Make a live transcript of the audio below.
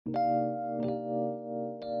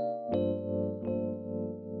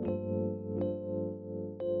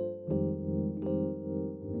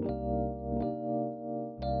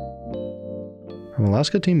From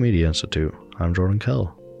Alaska Team Media Institute, I'm Jordan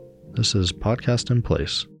Kell. This is Podcast in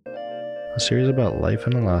Place, a series about life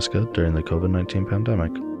in Alaska during the COVID-19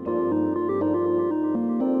 pandemic.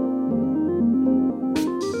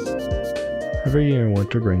 Every year,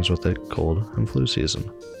 winter brings with it cold and flu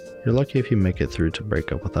season. You're lucky if you make it through to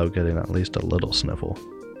breakup without getting at least a little sniffle.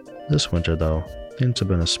 This winter, though, things have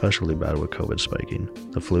been especially bad with COVID spiking,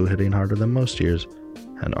 the flu hitting harder than most years,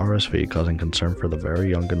 and RSV causing concern for the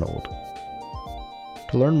very young and old.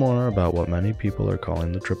 To learn more about what many people are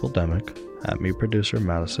calling the triple-demic, At-Me producer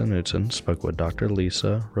Madison Knudsen spoke with Dr.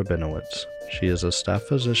 Lisa Rabinowitz. She is a staff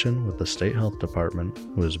physician with the State Health Department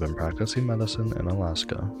who has been practicing medicine in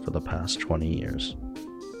Alaska for the past 20 years.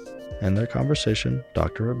 In their conversation,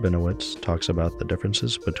 Dr. Rabinowitz talks about the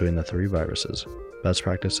differences between the three viruses, best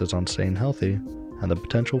practices on staying healthy, and the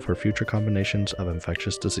potential for future combinations of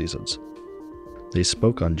infectious diseases. They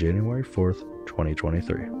spoke on January 4th,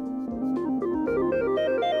 2023.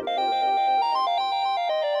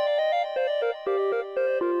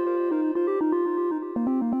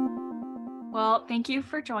 Well, thank you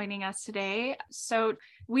for joining us today. So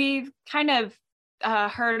we've kind of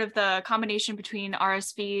heard of the combination between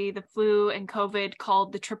RSV, the flu, and COVID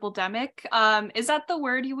called the triple-demic. Is that the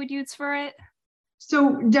word you would use for it?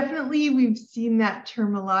 So definitely we've seen that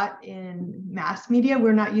term a lot in mass media.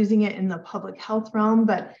 We're not using it in the public health realm,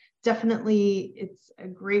 but definitely it's a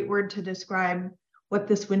great word to describe what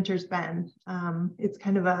this winter's been. It's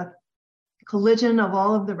kind of a collision of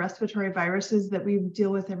all of the respiratory viruses that we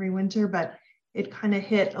deal with every winter, but it kind of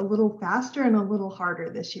hit a little faster and a little harder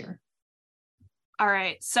this year. All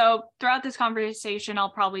right. So throughout this conversation, I'll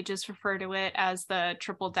probably just refer to it as the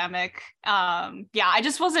triple-demic. I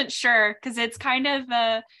just wasn't sure because it's kind of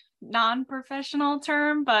a non-professional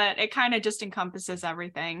term, but it kind of just encompasses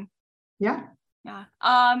everything. Yeah. Yeah.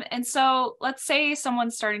 And so let's say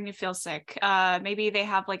someone's starting to feel sick. Maybe they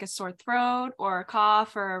have like a sore throat or a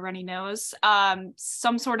cough or a runny nose,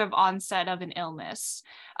 some sort of onset of an illness.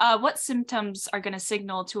 What symptoms are going to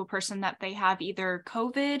signal to a person that they have either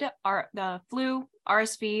COVID or the flu,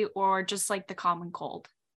 RSV, or just like the common cold?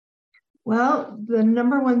 Well, the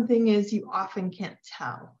number one thing is you often can't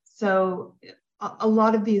tell. So a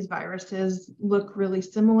lot of these viruses look really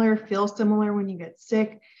similar, feel similar when you get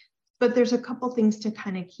sick. But there's a couple things to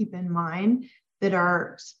kind of keep in mind that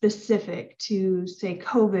are specific to, say,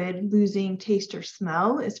 COVID. Losing taste or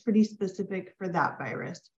smell is pretty specific for that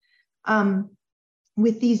virus.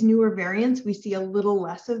 With these newer variants, we see a little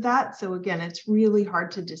less of that. So again, it's really hard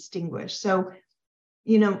to distinguish. So,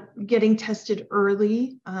 getting tested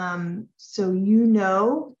early, and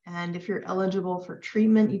if you're eligible for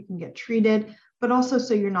treatment, you can get treated, but also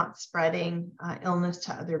so you're not spreading illness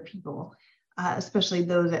to other people. Especially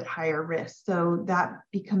those at higher risk. So that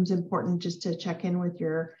becomes important just to check in with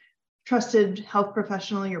your trusted health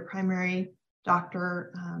professional, your primary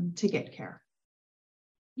doctor, to get care.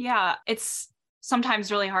 Yeah, it's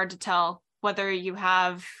sometimes really hard to tell whether you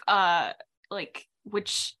have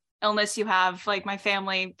which illness you have. Like my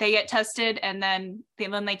family, they get tested and then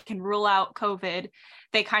they can rule out COVID.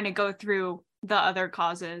 They kind of go through the other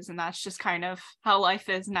causes, and that's just kind of how life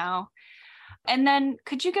is now. And then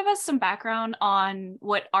could you give us some background on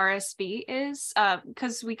what RSV is?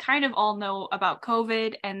 Because we kind of all know about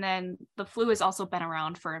COVID, and then the flu has also been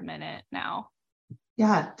around for a minute now.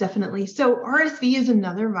 Yeah, definitely. So RSV is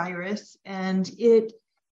another virus, and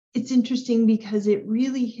it's interesting because it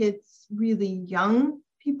really hits really young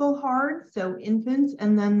people hard, so infants,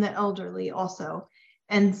 and then the elderly also.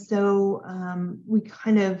 And so we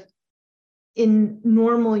kind of, in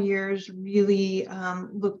normal years, really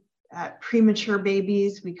look at premature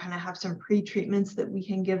babies. We kind of have some pre-treatments that we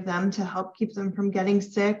can give them to help keep them from getting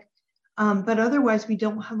sick. But otherwise, we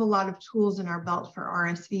don't have a lot of tools in our belt for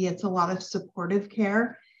RSV. It's a lot of supportive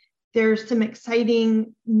care. There's some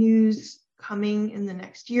exciting news coming in the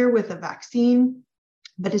next year with a vaccine,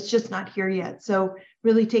 but it's just not here yet. So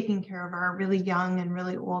really taking care of our really young and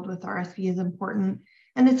really old with RSV is important.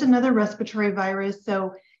 And it's another respiratory virus.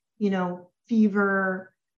 So, fever,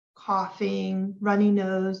 coughing, runny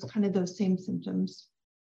nose, kind of those same symptoms.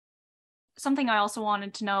 Something I also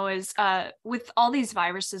wanted to know is with all these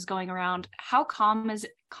viruses going around, how common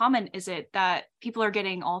is it that people are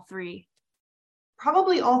getting all three?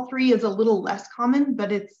 Probably all three is a little less common,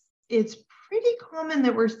 but it's pretty common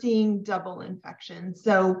that we're seeing double infections.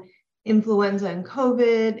 So influenza and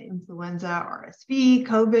COVID, influenza, RSV,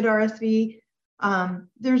 COVID, RSV.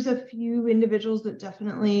 There's a few individuals that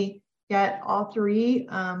definitely get all three,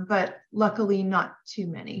 but luckily not too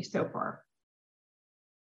many so far.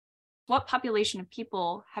 What population of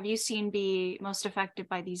people have you seen be most affected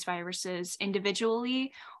by these viruses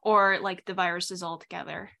individually or like the viruses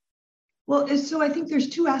altogether? Well, so I think there's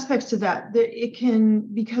two aspects to that. It can,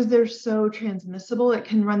 because they're so transmissible, it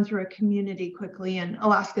can run through a community quickly. And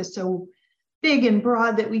Alaska is so big and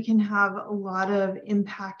broad that we can have a lot of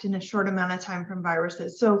impact in a short amount of time from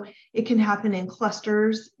viruses. So it can happen in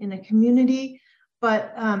clusters in a community,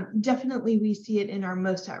 but definitely we see it in our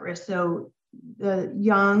most at risk. So the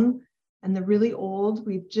young and the really old,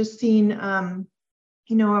 we've just seen,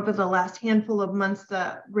 over the last handful of months,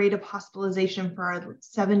 the rate of hospitalization for our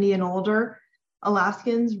 70 and older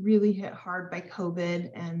Alaskans really hit hard by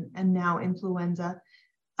COVID and now influenza.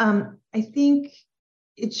 I think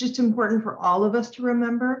it's just important for all of us to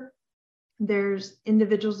remember there's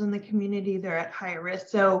individuals in the community that are at higher risk.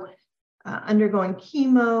 So undergoing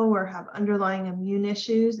chemo or have underlying immune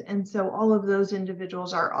issues. And so all of those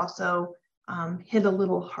individuals are also hit a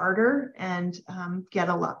little harder and get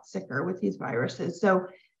a lot sicker with these viruses. So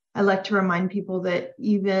I like to remind people that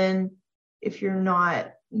even if you're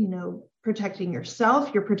not, protecting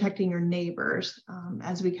yourself, you're protecting your neighbors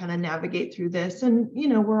as we kind of navigate through this. And,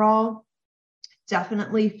 we're all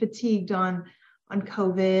definitely fatigued on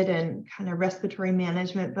COVID and kind of respiratory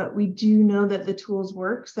management, but we do know that the tools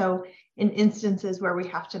work. So in instances where we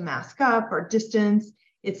have to mask up or distance,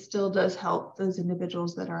 it still does help those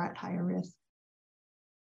individuals that are at higher risk.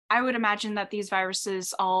 I would imagine that these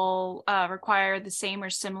viruses all require the same or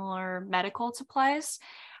similar medical supplies.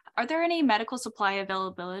 Are there any medical supply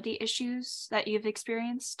availability issues that you've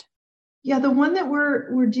experienced? Yeah, the one that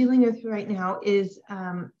we're dealing with right now is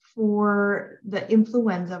for the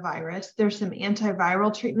influenza virus. There's some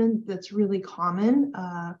antiviral treatment that's really common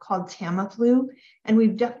called Tamiflu, and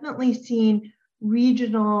we've definitely seen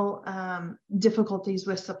regional difficulties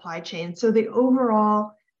with supply chain. So the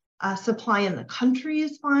overall supply in the country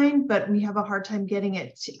is fine, but we have a hard time getting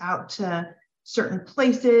it out to certain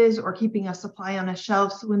places or keeping a supply on a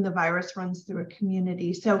shelf when the virus runs through a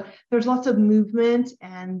community. So there's lots of movement,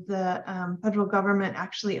 and the federal government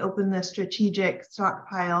actually opened the strategic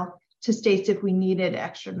stockpile to states if we needed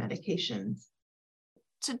extra medications.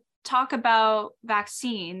 To talk about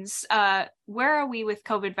vaccines, where are we with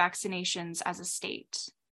COVID vaccinations as a state?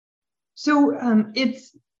 So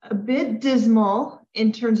it's a bit dismal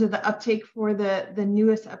in terms of the uptake for the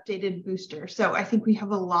newest updated booster. So I think we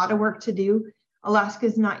have a lot of work to do. Alaska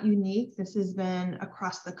is not unique. This has been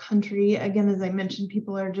across the country. Again, as I mentioned,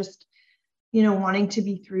 people are just, wanting to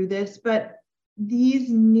be through this. But these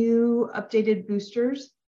new updated boosters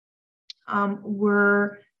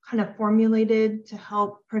were kind of formulated to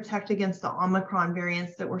help protect against the Omicron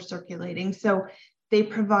variants that were circulating. So they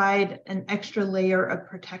provide an extra layer of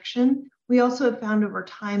protection. We also have found over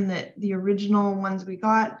time that the original ones we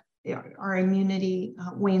got, our immunity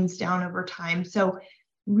wanes down over time. So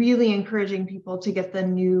really encouraging people to get the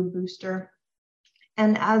new booster.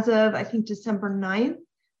 And as of, I think, December 9th,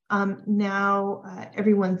 now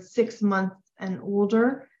everyone 6 months and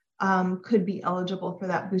older could be eligible for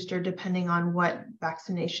that booster depending on what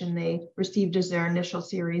vaccination they received as their initial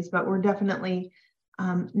series. But we're definitely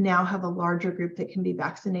now have a larger group that can be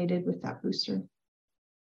vaccinated with that booster.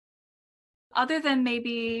 Other than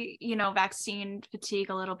maybe, vaccine fatigue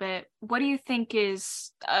a little bit, what do you think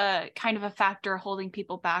is kind of a factor holding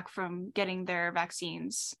people back from getting their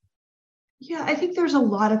vaccines? Yeah, I think there's a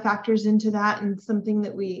lot of factors into that, and something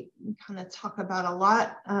that we kind of talk about a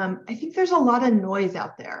lot. I think there's a lot of noise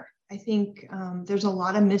out there. I think there's a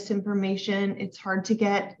lot of misinformation. It's hard to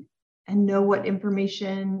get and know what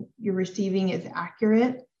information you're receiving is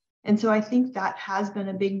accurate. And so I think that has been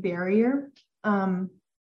a big barrier.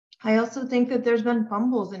 I also think that there's been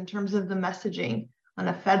fumbles in terms of the messaging on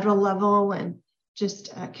a federal level and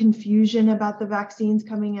just confusion about the vaccines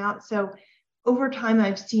coming out. So over time,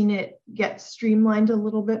 I've seen it get streamlined a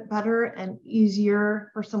little bit better and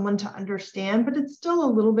easier for someone to understand, but it's still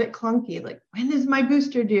a little bit clunky. Like, when is my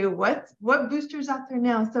booster due? What booster's out there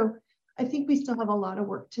now? So I think we still have a lot of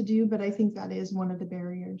work to do, but I think that is one of the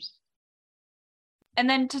barriers. And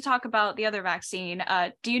then to talk about the other vaccine,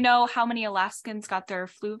 do you know how many Alaskans got their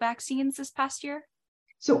flu vaccines this past year?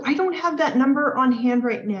 So I don't have that number on hand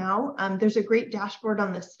right now. There's a great dashboard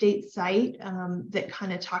on the state site that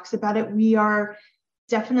kind of talks about it. We are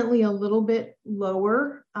definitely a little bit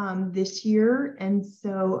lower this year. And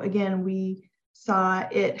so again, we saw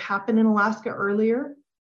it happen in Alaska earlier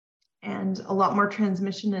and a lot more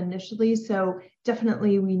transmission initially. So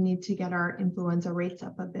definitely we need to get our influenza rates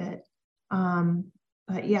up a bit.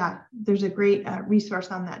 But yeah, there's a great resource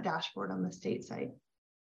on that dashboard on the state site.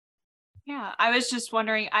 Yeah, I was just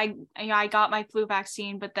wondering, I got my flu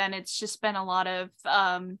vaccine, but then it's just been a lot of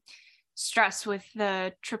stress with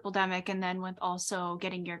the triple-demic, and then with also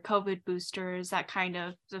getting your COVID boosters, that kind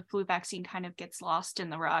of the flu vaccine kind of gets lost in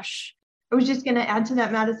the rush. I was just going to add to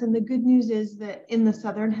that, Madison. The good news is that in the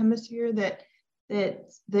Southern Hemisphere that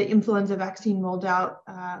the influenza vaccine rolled out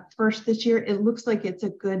first this year, it looks like it's a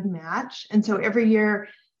good match. And so every year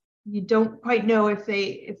you don't quite know if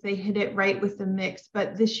they hit it right with the mix,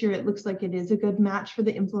 but this year it looks like it is a good match for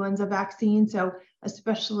the influenza vaccine. So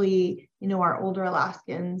especially, our older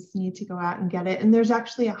Alaskans need to go out and get it. And there's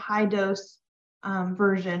actually a high dose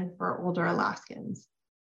version for older Alaskans.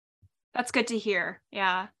 That's good to hear.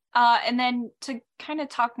 Yeah. And then to kind of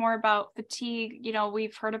talk more about fatigue,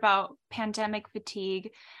 we've heard about pandemic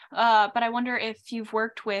fatigue, but I wonder if you've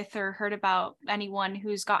worked with or heard about anyone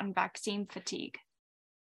who's gotten vaccine fatigue.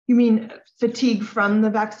 You mean fatigue from the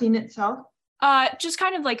vaccine itself? Just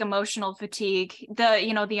kind of like emotional fatigue,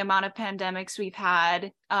 the amount of pandemics we've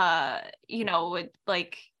had, with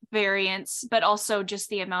like variants, but also just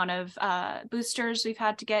the amount of boosters we've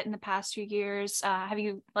had to get in the past few years. Have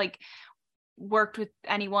you worked with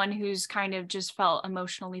anyone who's kind of just felt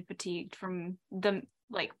emotionally fatigued from the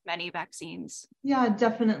many vaccines? Yeah,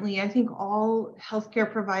 definitely. I think all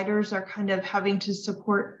healthcare providers are kind of having to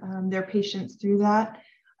support their patients through that.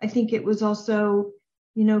 I think it was also,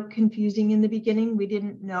 confusing in the beginning. We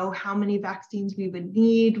didn't know how many vaccines we would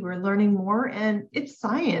need. We're learning more, and it's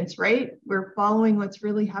science, right? We're following what's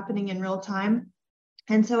really happening in real time.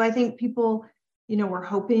 And so I think people, were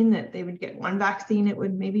hoping that they would get one vaccine, it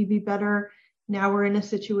would maybe be better. Now we're in a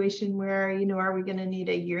situation where, are we going to need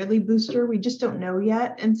a yearly booster? We just don't know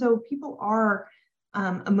yet. And so people are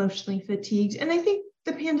emotionally fatigued. And I think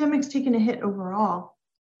the pandemic's taken a hit overall.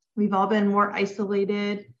 We've all been more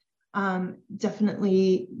isolated.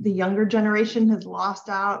 Definitely the younger generation has lost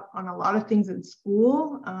out on a lot of things in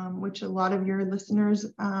school, which a lot of your listeners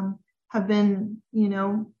have been,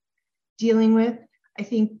 dealing with. I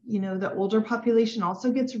think, the older population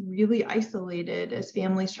also gets really isolated as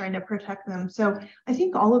families trying to protect them. So I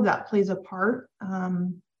think all of that plays a part.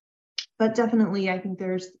 But definitely, I think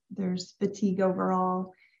there's fatigue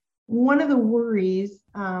overall. One of the worries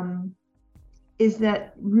is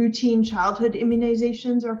that routine childhood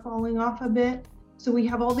immunizations are falling off a bit. So we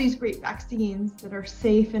have all these great vaccines that are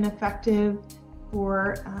safe and effective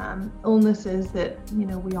for illnesses that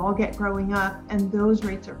we all get growing up, and those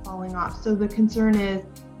rates are falling off. So the concern is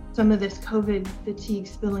some of this COVID fatigue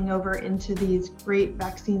spilling over into these great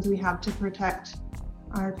vaccines we have to protect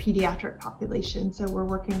our pediatric population. So we're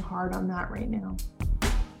working hard on that right now.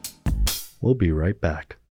 We'll be right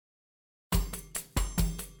back.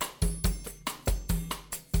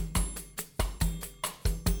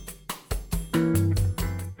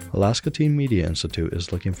 Alaska Teen Media Institute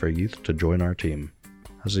is looking for youth to join our team.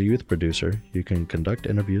 As a youth producer, you can conduct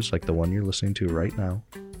interviews like the one you're listening to right now,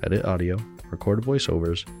 edit audio, record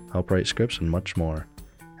voiceovers, help write scripts, and much more.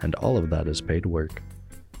 And all of that is paid work.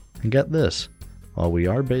 And get this, while we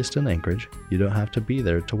are based in Anchorage, you don't have to be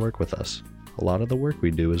there to work with us. A lot of the work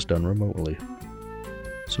we do is done remotely.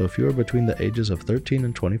 So if you are between the ages of 13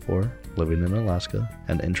 and 24, living in Alaska,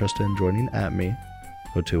 and interested in joining ATME,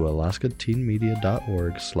 go to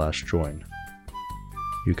alaskateenmedia.org/join.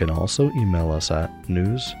 You can also email us at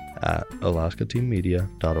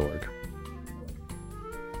news@alaskateenmedia.org.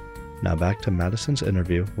 Now back to Madison's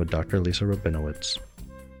interview with Dr. Lisa Rabinowitz.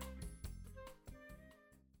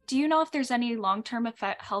 Do you know if there's any long-term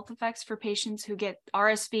health effects for patients who get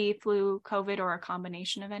RSV, flu, COVID, or a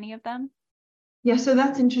combination of any of them? Yeah, so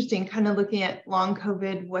that's interesting, kind of looking at long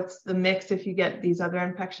COVID, what's the mix if you get these other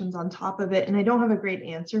infections on top of it? And I don't have a great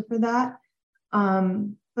answer for that.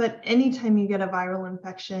 But anytime you get a viral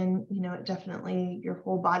infection, it definitely, your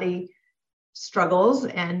whole body struggles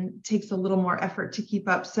and takes a little more effort to keep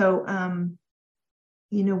up. So,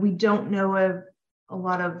 we don't know of a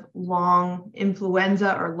lot of long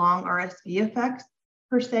influenza or long RSV effects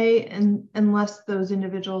per se, and unless those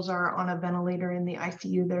individuals are on a ventilator in the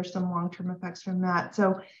ICU, there's some long-term effects from that.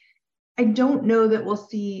 So I don't know that we'll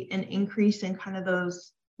see an increase in kind of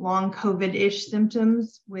those long COVID-ish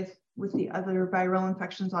symptoms with the other viral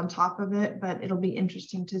infections on top of it, but it'll be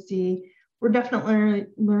interesting to see. We're definitely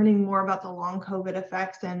learning more about the long COVID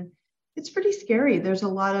effects, and it's pretty scary. There's a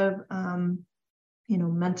lot of,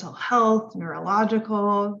 mental health,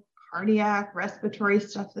 neurological, cardiac, respiratory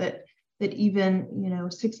stuff that even,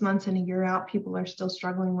 6 months and a year out, people are still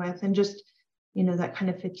struggling with, and just, that kind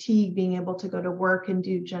of fatigue, being able to go to work and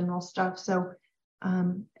do general stuff. So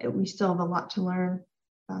we still have a lot to learn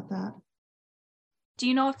about that. Do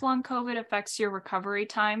you know if long COVID affects your recovery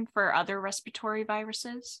time for other respiratory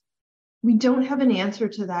viruses? We don't have an answer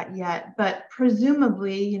to that yet, but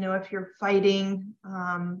presumably, if you're fighting,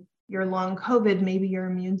 your long COVID, maybe your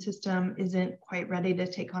immune system isn't quite ready to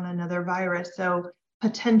take on another virus. So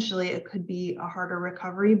potentially it could be a harder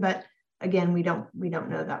recovery, but again, we don't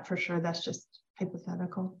know that for sure. That's just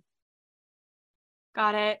hypothetical.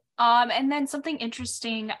 Got it. And then something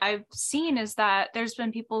interesting I've seen is that there's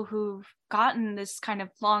been people who've gotten this kind of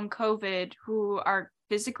long COVID who are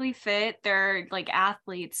physically fit, they're like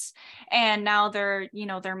athletes, and now they're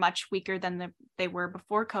much weaker than they were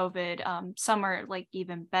before COVID. Some are like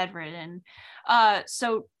even bedridden.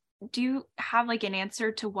 So do you have like an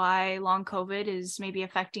answer to why long COVID is maybe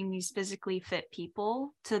affecting these physically fit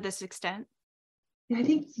people to this extent? I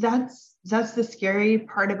think that's the scary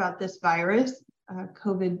part about this virus,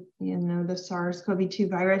 COVID, the SARS-CoV-2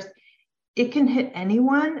 virus. It can hit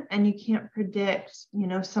anyone, and you can't predict,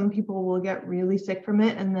 some people will get really sick from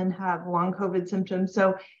it and then have long COVID symptoms.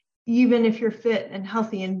 So even if you're fit and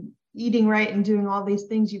healthy and eating right and doing all these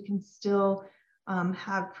things, you can still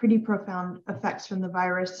have pretty profound effects from the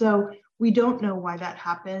virus. So we don't know why that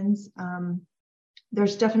happens.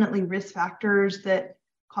 There's definitely risk factors that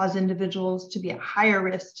cause individuals to be at higher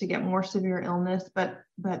risk to get more severe illness. But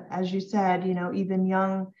as you said, even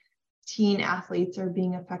young teen athletes are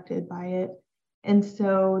being affected by it. And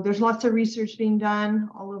so there's lots of research being done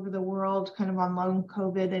all over the world kind of on long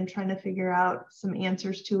COVID and trying to figure out some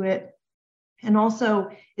answers to it. And also,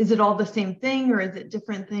 is it all the same thing, or is it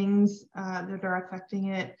different things that are affecting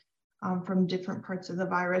it from different parts of the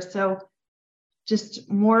virus? So just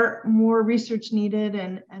more research needed,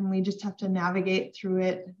 and we just have to navigate through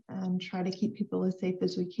it and try to keep people as safe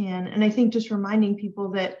as we can. And I think just reminding people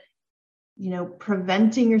that,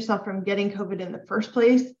 preventing yourself from getting COVID in the first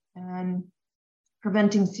place and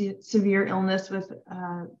preventing severe illness with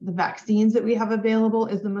the vaccines that we have available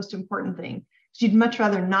is the most important thing. So you'd much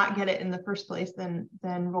rather not get it in the first place than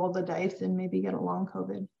roll the dice and maybe get a long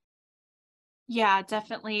COVID. Yeah,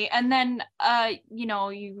 definitely. And then,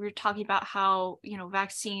 you were talking about how,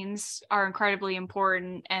 vaccines are incredibly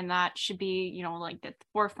important and that should be, like at the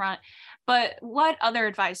forefront. But what other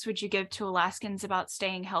advice would you give to Alaskans about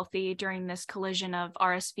staying healthy during this collision of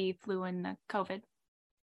RSV, flu, and the COVID?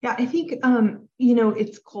 Yeah, I think,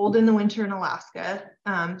 it's cold in the winter in Alaska.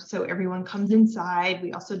 So everyone comes inside.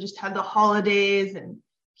 We also just had the holidays and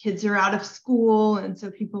kids are out of school. And so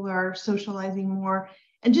people are socializing more.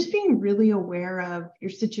 And just being really aware of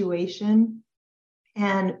your situation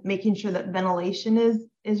and making sure that ventilation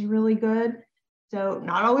is really good. So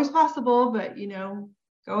not always possible, but,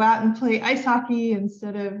 go out and play ice hockey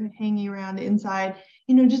instead of hanging around inside,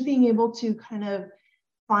 just being able to kind of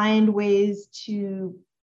find ways to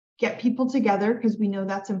get people together, because we know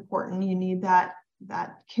that's important. You need that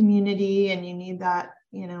community, and you need that,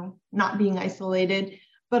 not being isolated,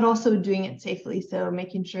 but also doing it safely. So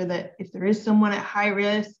making sure that if there is someone at high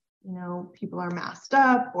risk, people are masked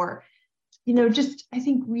up, or, I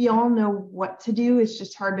think we all know what to do. It's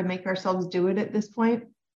just hard to make ourselves do it at this point.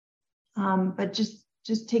 But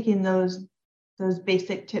just taking those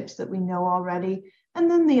basic tips that we know already. And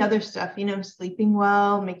then the other stuff, sleeping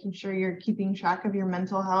well, making sure you're keeping track of your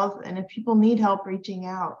mental health. And if people need help, reaching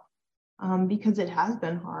out, because it has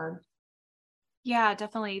been hard. Yeah,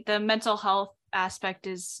 definitely. The mental health aspect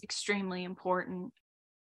is extremely important.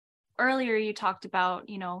 Earlier, you talked about,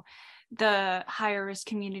 the higher risk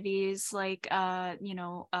communities like,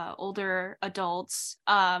 older adults,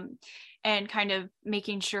 and kind of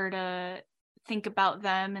making sure to think about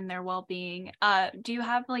them and their well-being. Do you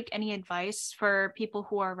have like any advice for people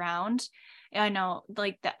who are around, I know,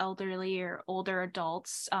 like the elderly or older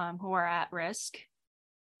adults who are at risk?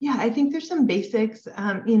 Yeah, I think there's some basics.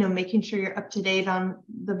 Making sure you're up to date on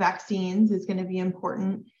the vaccines is going to be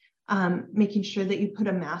important. Making sure that you put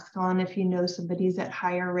a mask on if you know somebody's at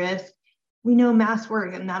higher risk. We know masks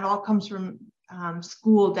work, and that all comes from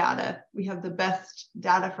school data. We have the best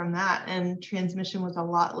data from that, and transmission was a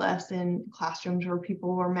lot less in classrooms where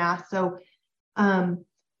people were masked. So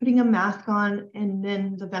putting a mask on, and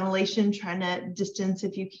then the ventilation, trying to distance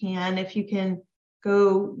if you can. If you can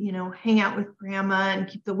go, hang out with grandma and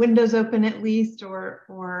keep the windows open at least,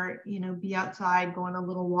 or be outside, go on a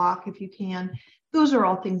little walk if you can. Those are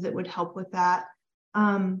all things that would help with that.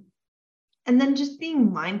 And then just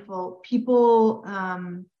being mindful. People,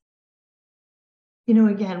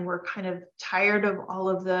 again, we're kind of tired of all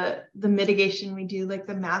of the mitigation we do, like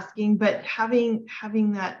the masking, but having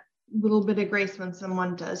that little bit of grace when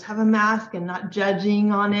someone does have a mask, and not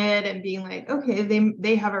judging on it, and being like, okay,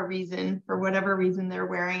 they have a reason for whatever reason they're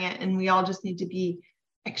wearing it. And we all just need to be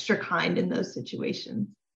extra kind in those situations.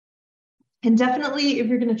 And definitely, if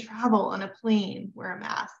you're going to travel on a plane, wear a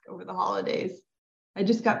mask over the holidays. I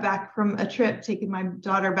just got back from a trip taking my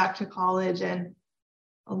daughter back to college, and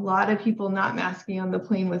a lot of people not masking on the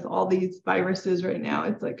plane with all these viruses right now.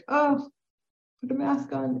 It's like, oh, put a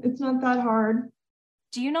mask on. It's not that hard.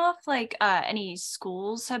 Do you know if like any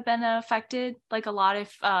schools have been affected? Like a lot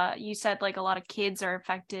of you said like a lot of kids are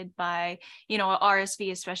affected by,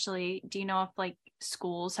 RSV especially. Do you know if like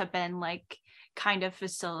schools have been like kind of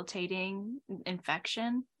facilitating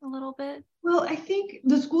infection a little bit? Well, I think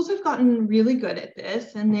the schools have gotten really good at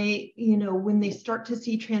this, and they, when they start to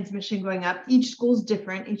see transmission going up, each school's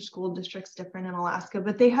different, each school district's different in Alaska,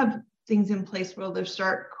 but they have things in place where they'll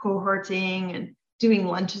start cohorting and doing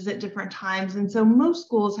lunches at different times. And so most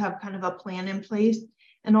schools have kind of a plan in place,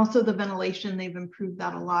 and also the ventilation, they've improved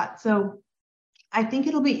that a lot. So I think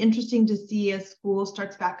it'll be interesting to see as school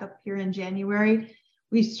starts back up here in January.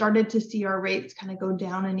 We started to see our rates kind of go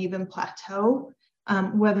down and even plateau,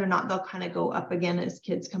 whether or not they'll kind of go up again as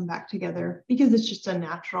kids come back together, because it's just a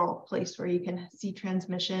natural place where you can see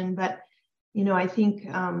transmission. But, I think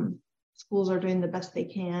schools are doing the best they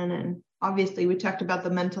can. And obviously we talked about the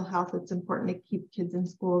mental health. It's important to keep kids in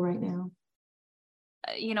school right now.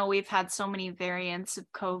 We've had so many variants of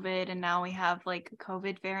COVID, and now we have like a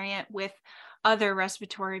COVID variant with other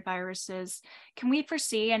respiratory viruses. Can we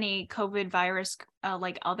foresee any COVID virus,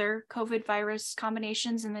 like other COVID virus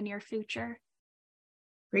combinations in the near future?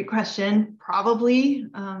 Great question. Probably.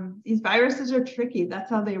 These viruses are tricky.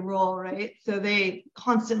 That's how they roll, right? So they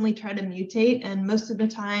constantly try to mutate, and most of the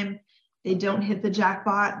time they don't hit the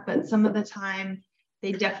jackpot, but some of the time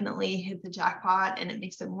they definitely hit the jackpot and it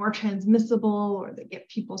makes them more transmissible, or they get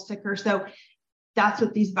people sicker. So that's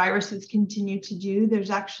what these viruses continue to do. There's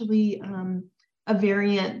actually a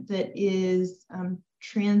variant that is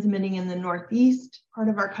transmitting in the northeast part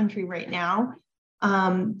of our country right now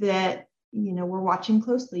that we're watching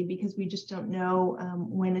closely, because we just don't know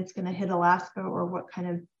when it's going to hit Alaska, or what kind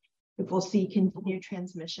of, if we'll see continued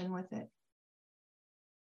transmission with it.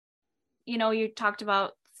 You talked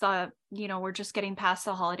about we're just getting past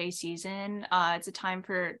the holiday season. It's a time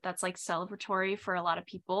that's like celebratory for a lot of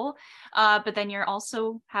people. But then you're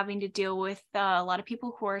also having to deal with a lot of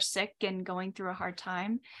people who are sick and going through a hard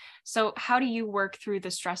time. So how do you work through the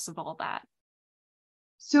stress of all that?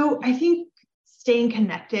 So I think staying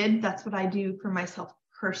connected, that's what I do for myself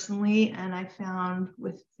personally. And I found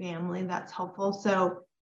with family, that's helpful. So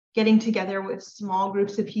getting together with small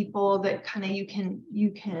groups of people that kind of you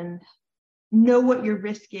can know what your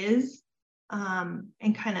risk is,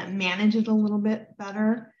 and kind of manage it a little bit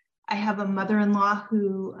better. I have a mother-in-law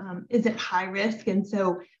who is at high risk. And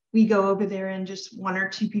so we go over there and just 1 or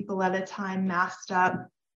 2 people at a time, masked up,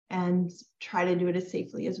 and try to do it as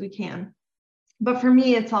safely as we can. But for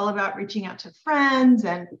me, it's all about reaching out to friends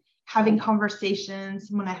and having conversations.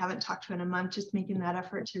 Someone I haven't talked to in a month, just making that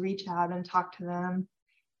effort to reach out and talk to them.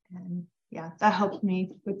 And yeah, that helps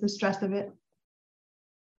me with the stress of it.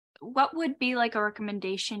 What would be like a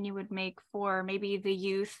recommendation you would make for maybe the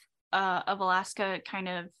youth of Alaska, kind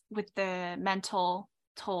of with the mental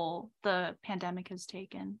toll the pandemic has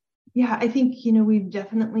taken? Yeah, I think, we've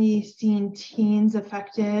definitely seen teens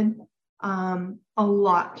affected a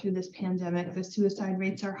lot through this pandemic. The suicide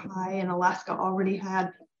rates are high, and Alaska already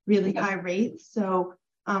had really high rates. So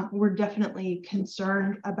we're definitely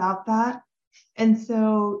concerned about that. And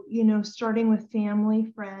so, starting with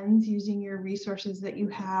family, friends, using your resources that you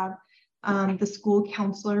have. The school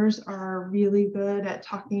counselors are really good at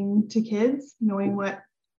talking to kids, knowing what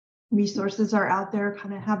resources are out there,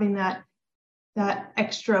 kind of having that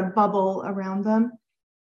extra bubble around them.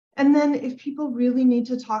 And then if people really need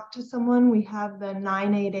to talk to someone, we have the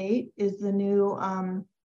 988 is the new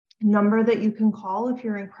number that you can call if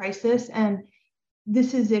you're in crisis. And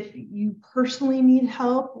this is if you personally need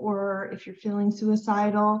help, or if you're feeling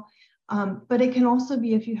suicidal. But it can also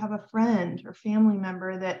be if you have a friend or family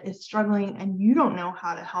member that is struggling and you don't know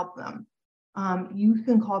how to help them. You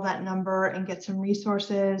can call that number and get some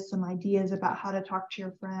resources, some ideas about how to talk to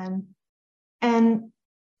your friend. And,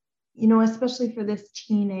 especially for this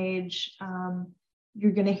teenage,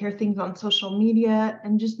 you're going to hear things on social media,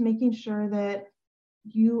 and just making sure that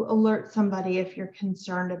you alert somebody if you're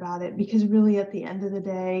concerned about it, because really at the end of the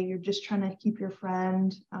day, you're just trying to keep your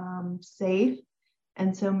friend safe.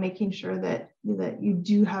 And so making sure that you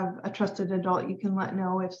do have a trusted adult you can let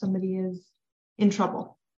know if somebody is in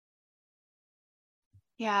trouble.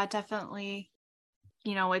 Yeah, definitely.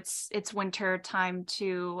 It's winter time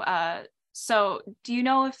too. So do you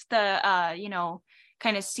know if the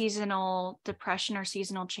kind of seasonal depression or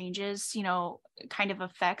seasonal changes, kind of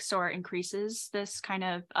affects or increases this kind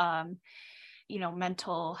of,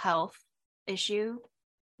 mental health issue?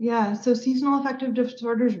 Yeah, so seasonal affective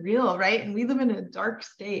disorder is real, right? And we live in a dark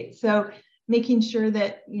state. So making sure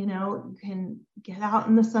that, you can get out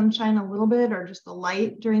in the sunshine a little bit or just the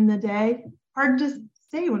light during the day. Hard to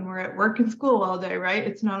say when we're at work and school all day, right?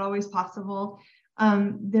 It's not always possible.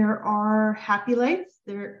 There are happy lights.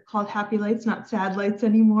 They're called happy lights, not sad lights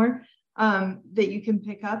anymore, that you can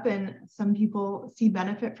pick up, and some people see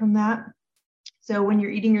benefit from that. So when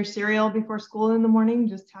you're eating your cereal before school in the morning,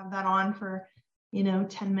 just have that on for,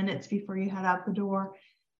 10 minutes before you head out the door.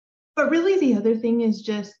 But really the other thing is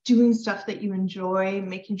just doing stuff that you enjoy,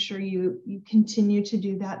 making sure you continue to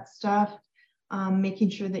do that stuff, making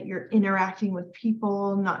sure that you're interacting with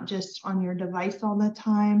people, not just on your device all the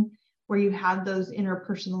time, where you have those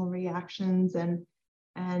interpersonal reactions, and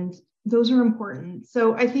those are important.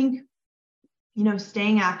 So I think,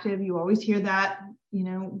 staying active, you always hear that,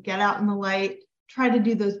 get out in the light, try to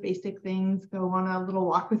do those basic things, go on a little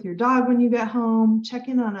walk with your dog when you get home, check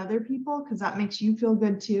in on other people, because that makes you feel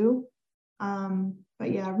good too.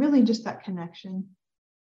 But yeah, really just that connection.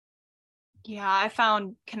 Yeah, I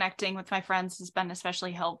found connecting with my friends has been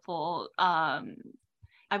especially helpful. I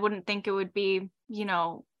wouldn't think it would be,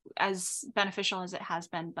 as beneficial as it has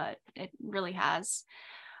been, but it really has.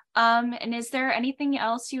 And is there anything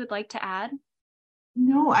else you would like to add?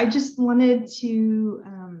 No, I just wanted to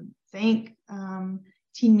thank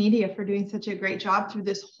Teen Media for doing such a great job through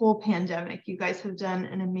this whole pandemic. You guys have done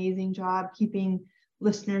an amazing job keeping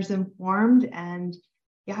listeners informed, and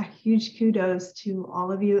yeah, huge kudos to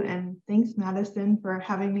all of you. And thanks, Madison, for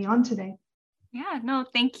having me on today. Yeah, no,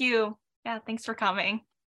 thank you. Yeah, thanks for coming.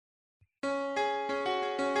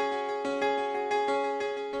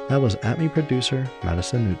 That was ATME producer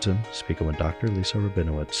Madison Knutson speaking with Dr. Lisa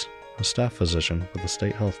Rabinowitz, a staff physician with the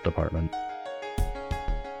State Health Department.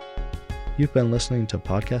 You've been listening to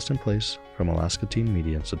Podcast in Place from Alaska Teen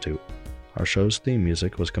Media Institute. Our show's theme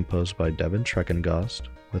music was composed by Devin Schreckengost,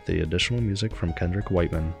 with the additional music from Kendrick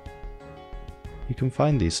Whiteman. You can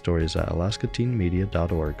find these stories at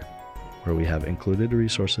alaskateenmedia.org, where we have included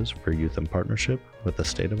resources for youth in partnership with the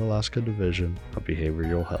State of Alaska Division of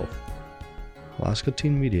Behavioral Health. Alaska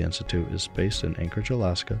Teen Media Institute is based in Anchorage,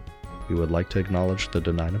 Alaska. We would like to acknowledge the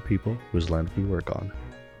Dena'ina people whose land we work on.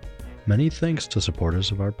 Many thanks to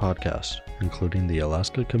supporters of our podcast, including the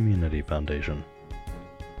Alaska Community Foundation.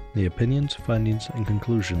 The opinions, findings, and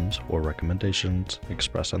conclusions or recommendations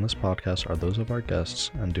expressed on this podcast are those of our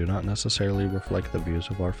guests and do not necessarily reflect the views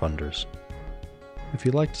of our funders. If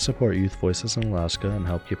you'd like to support Youth Voices in Alaska and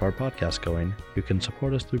help keep our podcast going, you can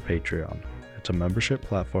support us through Patreon. It's a membership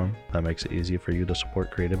platform that makes it easy for you to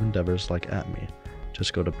support creative endeavors like ATME.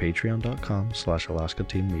 Just go to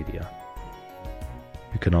patreon.com/alaskateenmedia.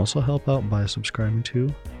 You can also help out by subscribing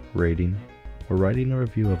to, rating, or writing a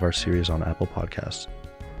review of our series on Apple Podcasts.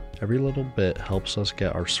 Every little bit helps us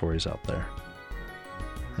get our stories out there.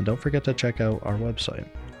 And don't forget to check out our website,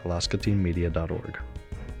 alaskateenmedia.org.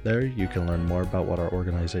 There you can learn more about what our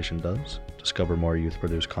organization does, discover more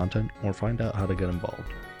youth-produced content, or find out how to get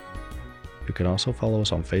involved. You can also follow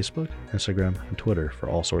us on Facebook, Instagram, and Twitter for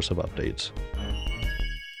all sorts of updates.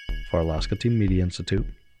 For Alaska Teen Media Institute,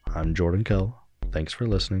 I'm Jordan Kell. Thanks for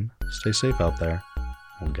listening, stay safe out there,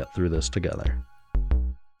 we'll get through this together.